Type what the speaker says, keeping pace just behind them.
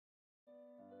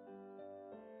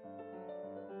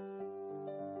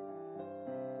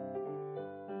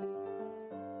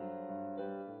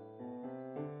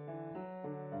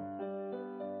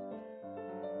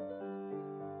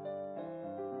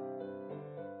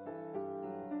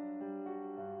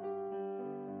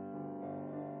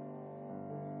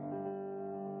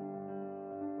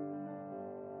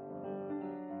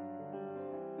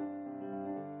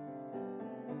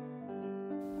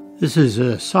This is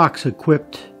a SOCS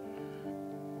equipped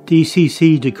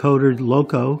DCC decoder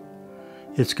Loco.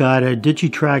 It's got a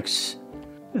Digitrax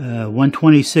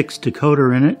 126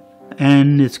 decoder in it,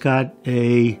 and it's got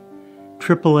a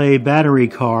AAA battery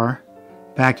car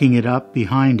backing it up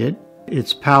behind it.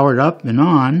 It's powered up and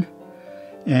on,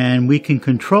 and we can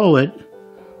control it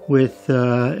with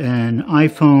an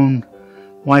iPhone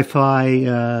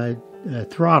Wi-Fi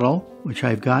throttle, which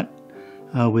I've got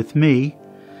with me.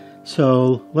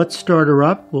 So let's start her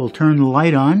up. We'll turn the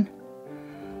light on.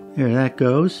 There that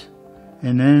goes.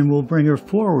 And then we'll bring her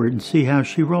forward and see how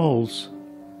she rolls.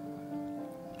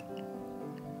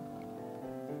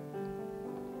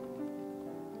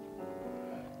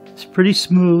 It's pretty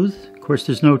smooth. Of course,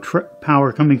 there's no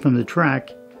power coming from the track.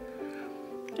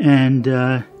 And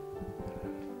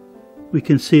we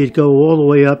can see it go all the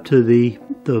way up to the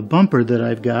bumper that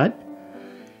I've got.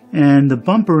 And the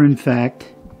bumper, in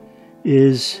fact,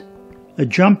 is a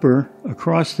jumper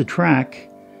across the track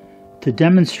to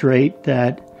demonstrate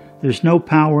that there's no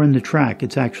power in the track.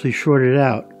 It's actually shorted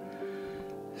out.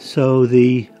 So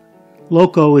the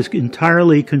Loco is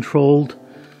entirely controlled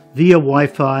via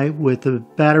Wi-Fi with the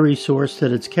battery source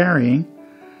that it's carrying.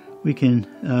 We can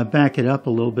back it up a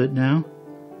little bit now.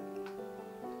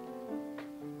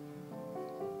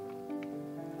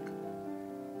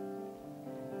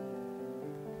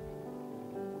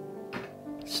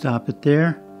 Stop it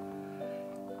there.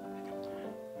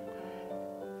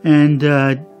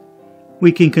 And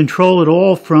we can control it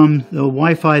all from the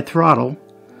Wi-Fi throttle.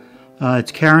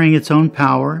 It's carrying its own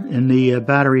power in the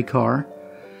battery car.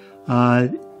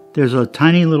 There's a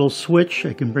tiny little switch.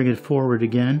 I can bring it forward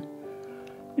again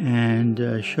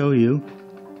and show you.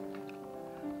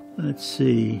 Let's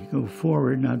see, go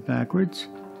forward, not backwards.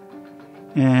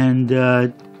 And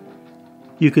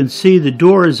you can see the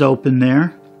door is open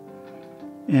there.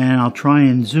 And I'll try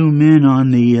and zoom in on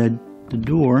the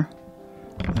door.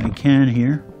 I can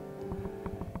here.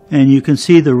 And you can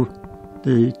see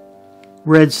the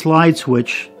red slide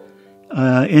switch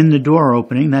in the door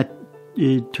opening. That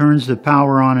it turns the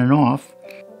power on and off.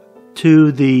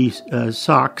 To the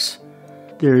SOCS,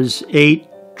 there's 8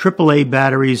 AAA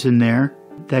batteries in there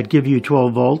that give you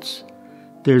 12 volts.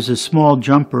 There's a small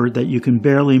jumper that you can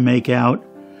barely make out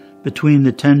between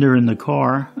the tender and the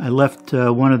car. I left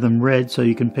one of them red so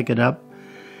you can pick it up.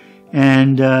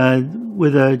 And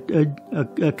with a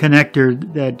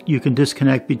connector that you can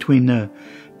disconnect between the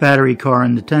battery car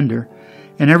and the tender.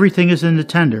 And everything is in the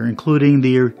tender, including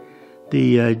the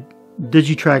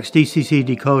Digitrax DCC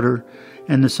decoder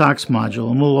and the SOCS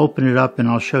module. And we'll open it up and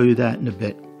I'll show you that in a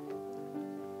bit.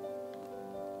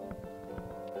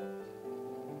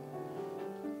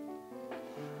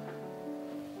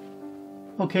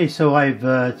 Okay, so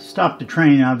I've stopped the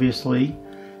train, obviously,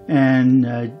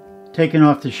 and taken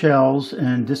off the shells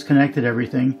and disconnected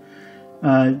everything.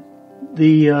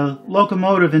 The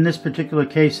locomotive in this particular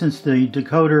case, since the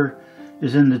decoder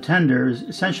is in the tender, is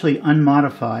essentially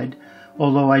unmodified,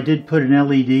 although I did put an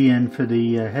LED in for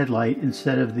the headlight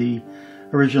instead of the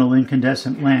original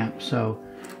incandescent lamp. So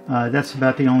that's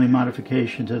about the only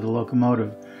modification to the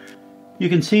locomotive. You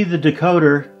can see the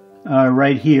decoder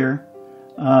right here.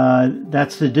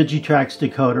 That's the Digitrax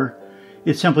decoder.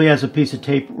 It simply has a piece of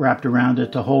tape wrapped around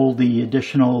it to hold the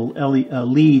additional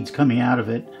leads coming out of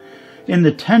it. In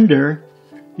the tender,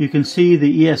 you can see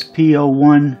the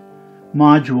ESP01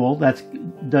 module. That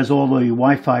does all the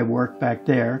Wi-Fi work back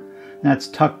there. That's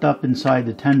tucked up inside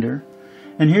the tender.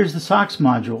 And here's the SOCS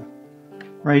module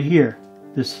right here.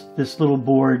 This little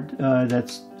board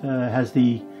that has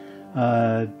the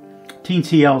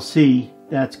TCLC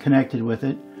that's connected with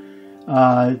it.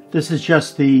 This is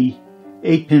just the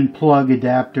 8-pin plug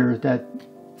adapter that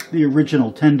the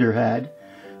original tender had.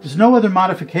 There's no other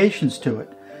modifications to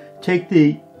it. Take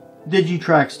the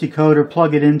Digitrax decoder,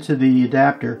 plug it into the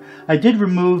adapter. I did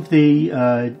remove the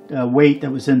weight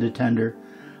that was in the tender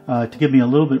to give me a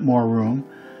little bit more room.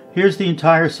 Here's the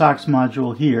entire SOCS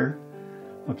module here.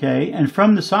 Okay, and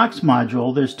from the SOCS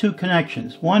module, there's 2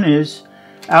 connections. One is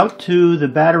out to the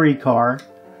battery car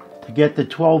to get the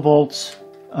 12 volts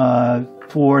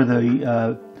for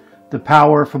the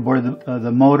power for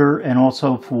the motor, and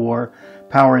also for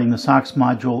powering the SOCS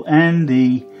module, and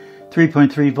the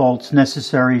 3.3 volts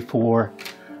necessary for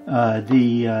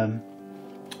the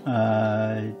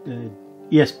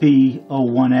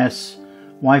ESP01S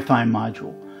Wi-Fi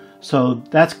module. So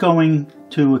that's going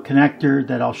to a connector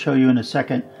that I'll show you in a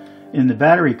second in the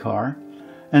battery car.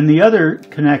 And the other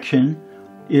connection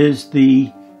is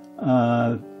the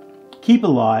Keep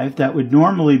Alive that would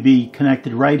normally be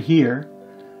connected right here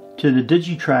to the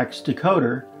Digitrax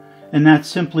decoder, and that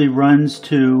simply runs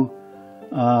to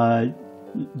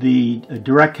the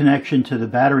direct connection to the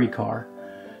battery car.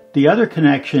 The other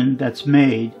connection that's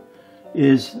made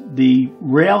is the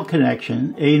rail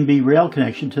connection, A and B rail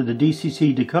connection to the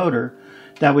DCC decoder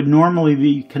that would normally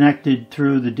be connected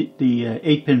through the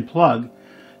 8-pin plug.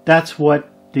 That's what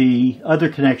the other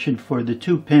connection for the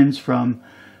 2 pins from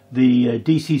the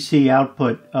DCC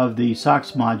output of the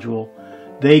SOCS module,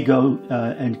 they go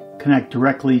and connect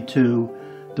directly to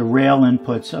the rail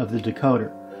inputs of the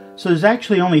decoder. So there's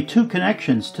actually only 2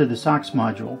 connections to the SOCS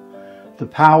module: the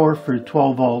power for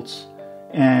 12 volts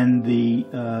and the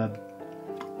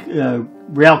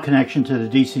rail connection to the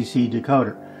DCC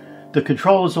decoder. The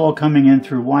control is all coming in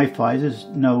through Wi-Fi. There's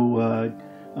no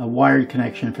wired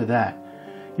connection for that.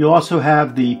 You also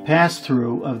have the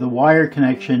pass-through of the wired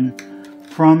connection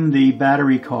from the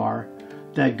battery car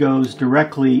that goes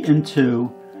directly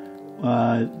into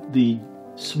the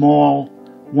small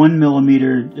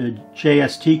 1mm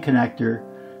JST connector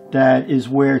that is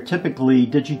where typically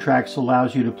Digitrax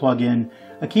allows you to plug in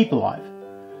a Keep Alive.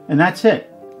 And that's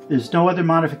it. There's no other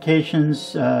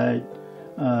modifications in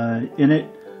it.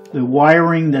 The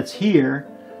wiring that's here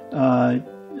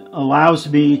allows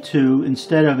me to,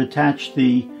 instead of attach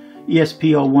the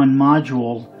ESP01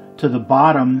 module to the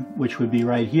bottom, which would be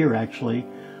right here actually,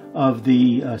 of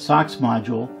the SOCS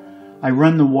module, I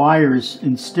run the wires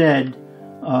instead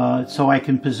so I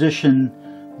can position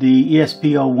the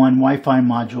ESP01 Wi-Fi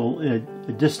module at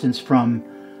a distance from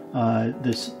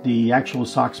the actual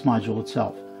SOCS module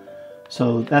itself.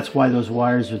 So that's why those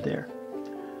wires are there.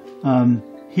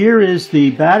 Here is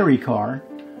the battery car.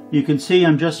 You can see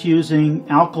I'm just using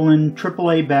alkaline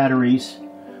AAA batteries.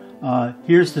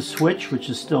 Here's the switch, which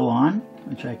is still on,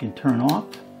 which I can turn off.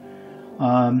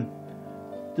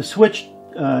 The switch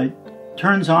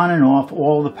turns on and off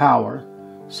all the power.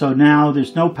 So now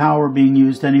there's no power being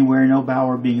used anywhere, no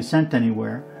power being sent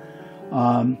anywhere.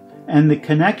 And the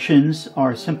connections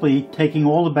are simply taking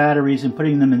all the batteries and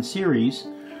putting them in series.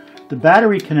 The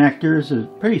battery connectors are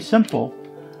pretty simple.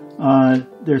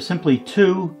 They're simply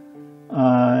 2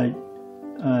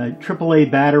 AAA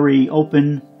battery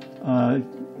open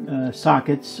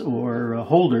sockets or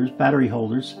holders, battery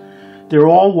holders. They're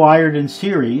all wired in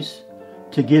series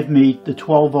to give me the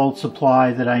 12-volt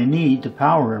supply that I need to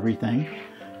power everything,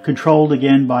 controlled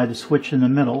again by the switch in the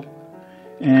middle.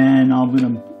 And I'm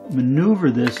going to maneuver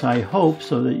this, I hope,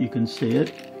 so that you can see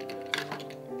it.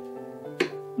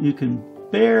 You can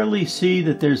barely see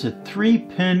that there's a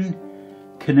 3-pin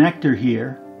connector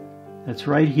here. That's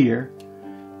right here.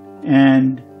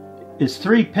 And it's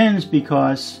 3 pins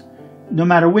because no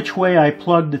matter which way I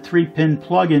plug the 3-pin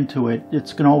plug into it,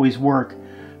 it's going to always work.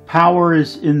 Power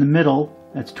is in the middle,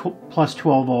 that's plus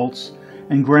 12 volts,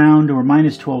 and ground or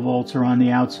minus 12 volts are on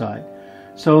the outside.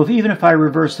 So even if I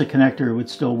reverse the connector, it would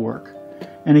still work.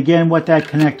 And again, what that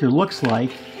connector looks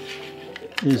like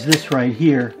is this right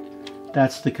here.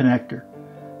 That's the connector.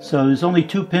 So there's only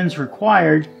 2 pins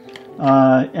required,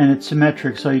 and it's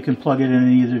symmetric, so you can plug it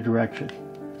in either direction.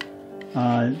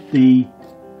 The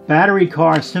battery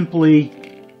car simply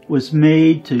was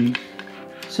made to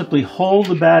simply hold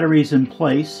the batteries in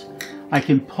place. I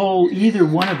can pull either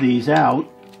one of these out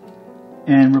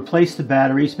and replace the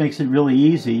batteries, makes it really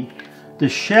easy. The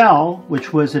shell,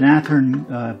 which was an Athearn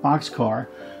boxcar,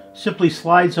 simply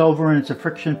slides over and it's a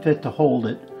friction fit to hold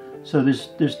it. So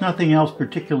there's nothing else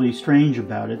particularly strange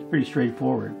about it. It's pretty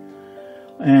straightforward.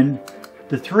 And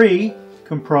the 3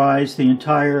 comprise the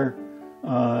entire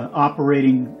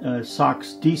operating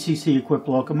SOCS DCC equipped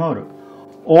locomotive.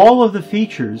 All of the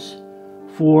features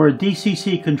for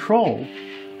DCC control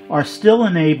are still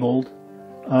enabled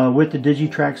with the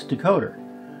Digitrax decoder.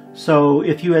 So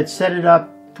if you had set it up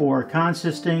for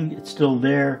consisting, it's still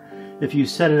there. If you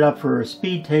set it up for a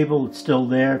speed table, it's still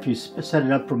there. If you set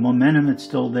it up for momentum, it's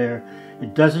still there.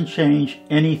 It doesn't change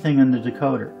anything in the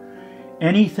decoder.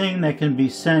 Anything that can be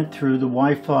sent through the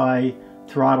Wi-Fi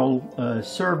throttle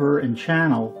server and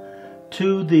channel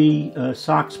to the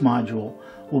SOCS module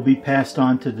will be passed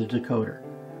on to the decoder.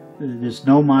 There's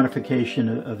no modification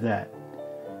of that.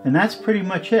 And that's pretty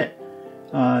much it.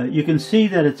 You can see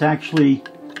that it's actually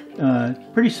a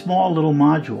pretty small little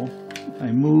module. If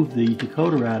I move the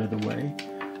decoder out of the way,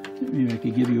 maybe I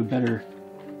could give you a better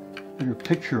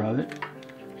picture of it.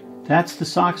 That's the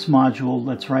SOCS module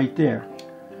that's right there.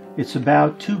 It's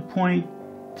about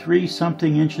 2.3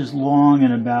 something inches long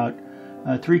and about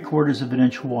 3/4 of an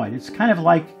inch wide. It's kind of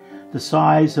like the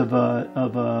size of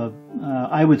a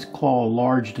I would call a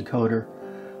large decoder.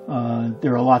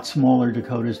 There are a lot smaller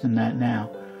decoders than that now.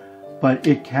 But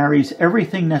it carries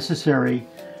everything necessary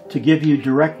to give you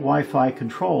direct Wi-Fi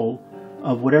control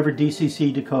of whatever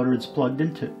DCC decoder it's plugged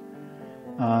into.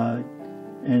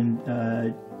 And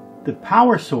the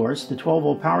power source, the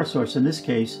 12-volt power source in this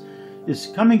case,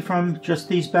 is coming from just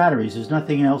these batteries. There's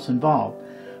nothing else involved.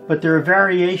 But there are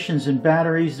variations in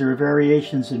batteries, there are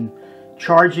variations in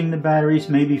charging the batteries,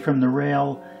 maybe from the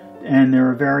rail, and there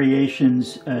are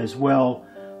variations as well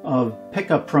of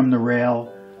pickup from the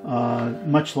rail,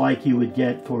 much like you would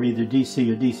get for either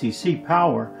DC or DCC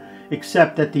power,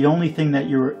 except that the only thing that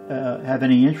you have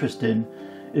any interest in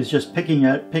is just picking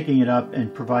it up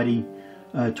and providing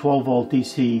 12-volt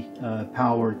DC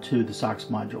power to the SOCS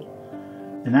module.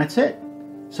 And that's it.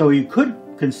 So you could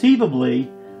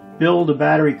conceivably build a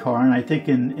battery car, and I think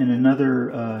in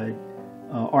another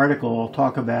article I'll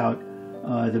talk about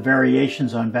the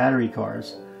variations on battery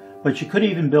cars. But you could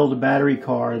even build a battery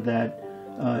car that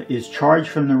is charged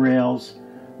from the rails,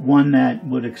 one that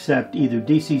would accept either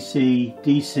DCC,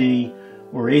 DC,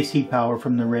 or AC power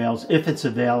from the rails if it's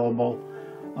available,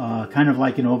 kind of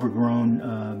like an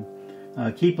overgrown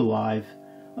keep alive.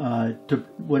 To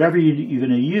whatever you're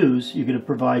going to use, you're going to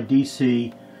provide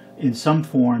DC in some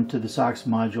form to the SOCS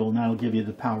module, and that'll give you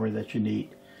the power that you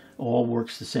need. All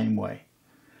works the same way.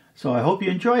 So I hope you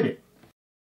enjoyed it.